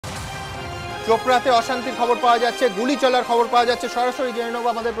চোপড়াতে অশান্তির খবর পাওয়া যাচ্ছে, গুলি চলার খবর পাওয়া যাচ্ছে। সরাসরি জেনে নেব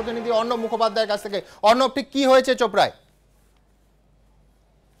আমাদের প্রতিনিধি অর্ণব মুখোপাধ্যায়ের কাছ থেকে। অর্ণব, ঠিক কি হয়েছে চোপড়ায়?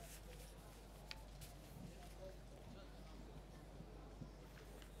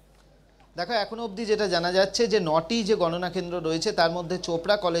 দেখো, এখনো অবধি যেটা জানা যাচ্ছে যে 9টি যে গণনা কেন্দ্র রয়েছে তার মধ্যে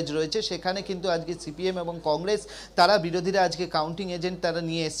চোপড়া কলেজ রয়েছে। সেখানে কিন্তু আজকে সিপিএম এবং কংগ্রেস তারা বিরোধীরা আজকে কাউন্টিং এজেন্ট তারা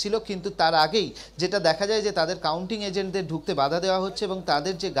নিয়ে এসেছিল, কিন্তু তার আগেই যেটা দেখা যায় যে তাদের কাউন্টিং এজেন্টদের ঢুকতে বাধা দেওয়া হচ্ছে এবং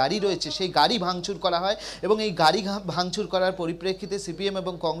তাদের যে গাড়ি রয়েছে সেই গাড়ি ভাঙচুর করা হয়। এবং এই গাড়ি ভাঙচুর করার পরিপ্রেক্ষিতে সিপিএম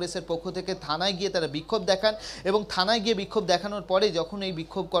এবং কংগ্রেসের পক্ষ থেকে থানায় গিয়ে তারা বিক্ষোভ দেখান এবং থানায় গিয়ে বিক্ষোভ দেখানোর পরে যখন এই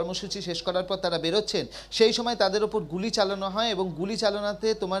বিক্ষোভ কর্মসূচি শেষ করার পর তারা বেরোচ্ছেন, সেই সময় তাদের ওপর গুলি চালানো হয় এবং গুলি চালানোতে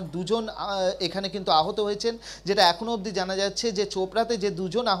তোমার দুজন এখানে কিন্তু আহত হয়েছেন। যেটা এখনো অবধি জানা যাচ্ছে যে চোপড়াতে যে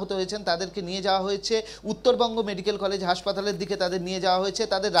দুজন আহত হয়েছেন তাদেরকে নিয়ে যাওয়া হয়েছে উত্তরবঙ্গ মেডিকেল কলেজ হাসপাতালের দিকে, তাদের নিয়ে যাওয়া হয়েছে।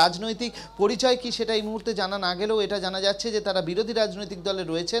 তাদের রাজনৈতিক পরিচয় কি সেটা এই মুহূর্তে জানা না গেলেও এটা জানা যাচ্ছে যে তারা বিরোধী রাজনৈতিক দলে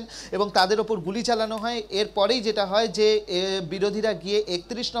রয়েছেন এবং তাদের ওপর গুলি চালানো হয়। এরপরেই যেটা হয় যে বিরোধীরা গিয়ে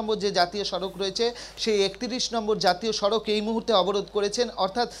 31 নম্বর যে জাতীয় সড়ক রয়েছে সেই 31 নম্বর জাতীয় সড়ক এই মুহূর্তে অবরোধ করেছেন।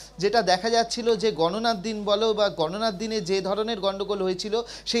 অর্থাৎ যেটা দেখা যাচ্ছিল যে গণনার দিন বলো বা গণনার দিনে যে ধরনের গণ্ডগোল হয়েছিল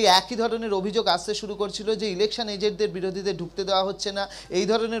সেই একই ধরনের অভিযোগ আসতে শুরু করছিল যে ইলেকশন এজেন্টদের বিরোধীদের ঢুকতে দেওয়া হচ্ছে না, এই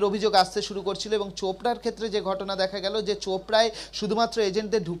ধরনের অভিযোগ আসতে শুরু করছিল। এবং চোপড়ার ক্ষেত্রে যে ঘটনা দেখা গেল যে চোপড়ায় শুধুমাত্র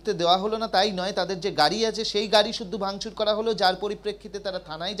এজেন্টদের ঢুকতে দেওয়া হলো না তাই নয়, তাদের যে গাড়ি আছে সেই গাড়ি শুধু ভাঙচুর করা হলো, যার পরিপ্রেক্ষিতে তারা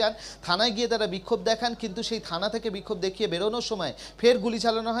থানায় যান। থানায় গিয়ে তারা বিক্ষোভ দেখান, কিন্তু সেই থানা থেকে বিক্ষোভ দেখিয়ে বেরোনোর সময় ফের গুলি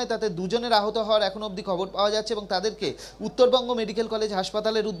চালানো হয়। তাতে দুজনের আহত হওয়ার এখন অবধি খবর পাওয়া যাচ্ছে এবং তাদেরকে উত্তরবঙ্গ মেডিকেল কলেজ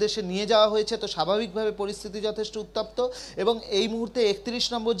হাসপাতালের উদ্দেশ্যে নিয়ে যাওয়া হয়েছে। তো স্বাভাবিকভাবে পরিস্থিতি যথেষ্ট উত্তপ্ত এবং এই মুহূর্তে 31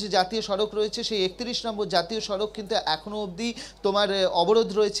 নম্বর যে জাতীয় সড়ক রয়েছে সেই 31 নম্বর জাতীয় সড়ক কিন্তু এখনো অবধি তোমার অবরোধ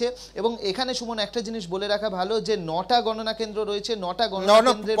রয়েছে। এবং এখানে সুমন একটা জিনিস বলে রাখা ভালো যে 9টা গণনা কেন্দ্র রয়েছে, 9টা গণনা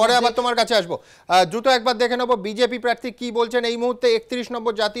কেন্দ্রের পরে আবার তোমার কাছে আসবো। দ্রুত একবার দেখে নেবো বিজেপি প্রার্থী কি বলছেন। এই মুহূর্তে 31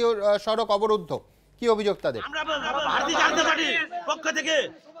 নম্বর জাতীয় সড়ক অবরুদ্ধ, কি অভিযোগ তাদের? আমরা ভারতীয় জনতা পার্টির পক্ষ থেকে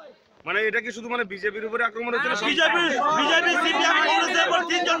মানে এটা কি শুধু মানে বিজেপির উপরে আক্রমণ হচ্ছে না? বিজেপি সিপিএম কংগ্রেসের উপর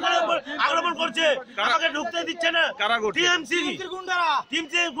তিনজনের উপর আক্রমণ করছে, আমাকে ঢুকতে দিচ্ছে না। কারা করছে? টিএমসি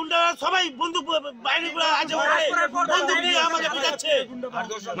গুন্ডারা সবাই বন্দুক বাইরে আছে, বন্দুক নিয়ে আমাকে পিটাচ্ছে।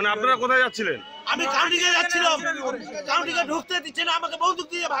 মানে আপনারা কোথায় যাচ্ছিলেন? আমি কাউন্টিং এ যাচ্ছিলাম, কাউন্টিং এ ঢুকতে দিচ্ছে না, আমাকে বন্দুক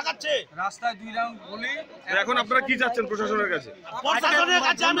দিয়ে ভাগাচ্ছে রাস্তায় 2 রাউন্ড গুলি। এখন আপনারা কি চাচ্ছেন প্রশাসনের কাছে? প্রশাসনের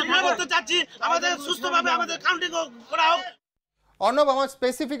কাছে আমি বিনম্র চাচ্ছি আমাদের সুস্থভাবে আমাদের কাউন্টিং করা হোক। অর্ণব, আমার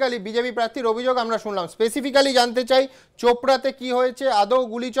স্পেসিফিক্যালি বিজেপি প্রার্থীর অভিযোগ আমরা শুনলাম, স্পেসিফিক্যালি জানতে চাই চোপড়াতে কি হয়েছে, আদৌ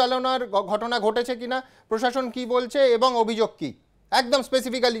গুলি চালানোর ঘটনা ঘটেছে কিনা, প্রশাসন কি বলছে এবং অভিযোগ কি, একদম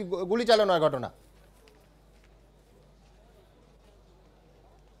স্পেসিফিক্যালি গুলি চালানোর ঘটনা।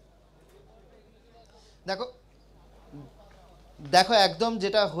 দেখো একদম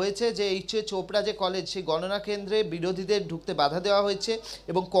যেটা হয়েছে যে এই চোপড়া যে কলেজ সেই গণনা কেন্দ্রে বিরোধীদের ঢুকতে বাধা দেওয়া হয়েছে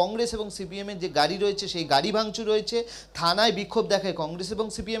এবং কংগ্রেস এবং সিপিএমের যে গাড়ি রয়েছে সেই গাড়ি ভাঙচুর রয়েছে। থানায় বিক্ষোভ দেখায় কংগ্রেস এবং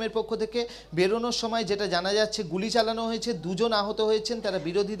সিপিএমের পক্ষ থেকে। বেরোনোর সময় যেটা জানা যাচ্ছে গুলি চালানো হয়েছে, দুজন আহত হয়েছেন তারা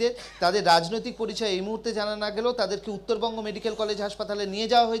বিরোধীদের। তাদের রাজনৈতিক পরিচয় এই মুহূর্তে জানা না গেলেও তাদেরকে উত্তরবঙ্গ মেডিকেল কলেজ হাসপাতালে নিয়ে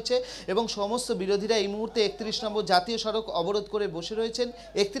যাওয়া হয়েছে এবং সমস্ত বিরোধীরা এই মুহূর্তে 31 নম্বর জাতীয় সড়ক অবরোধ করে বসে রয়েছেন।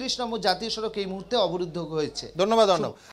 31 নম্বর জাতীয় সড়ক এই মুহূর্তে অবরুদ্ধ হয়েছে। ধন্যবাদ অর্ণব।